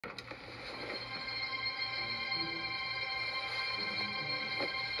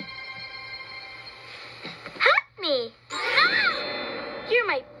me. Ah! You're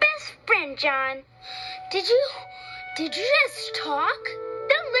my best friend, John. Did you just talk?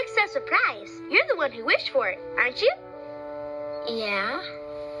 Don't look so surprised. You're the one who wished for it, aren't you? Yeah,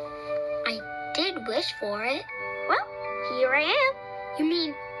 I did wish for it. Well, here I am. You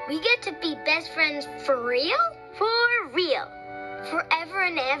mean we get to be best friends for real? For real. Forever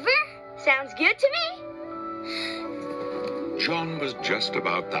and ever? Sounds good to me. John was just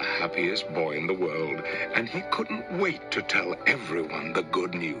about the happiest boy in the world, and he couldn't wait to tell everyone the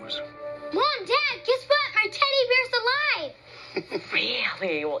good news. Mom, Dad, guess what? My teddy bear's alive.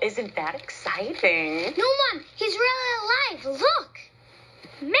 Really? Well, isn't that exciting? No, Mom, he's really alive. Look.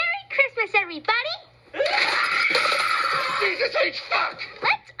 Merry Christmas, everybody. Jesus H. Fuck!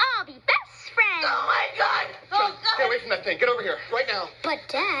 Let's all be best friends. Oh, my God! Oh, God. Get away from that thing. Get over here, right now. But,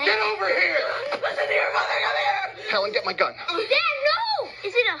 Dad... Get over here! Listen to your mother. Come here! Helen, get my gun. Dad, no!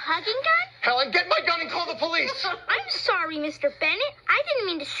 Is it a hugging gun? Helen, get my gun and call the police! I'm sorry, Mr. Bennett. I didn't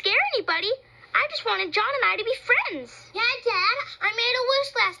mean to scare anybody. I just wanted John and I to be friends. Yeah, Dad, I made a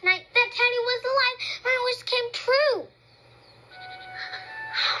wish last night that Teddy was alive. My wish came true.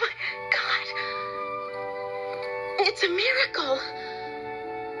 Oh, my God. It's a miracle.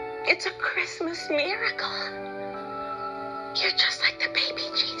 It's a Christmas miracle. You're just like the baby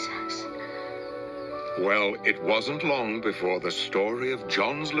Jesus. Well, it wasn't long before the story of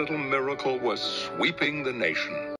John's little miracle was sweeping the nation.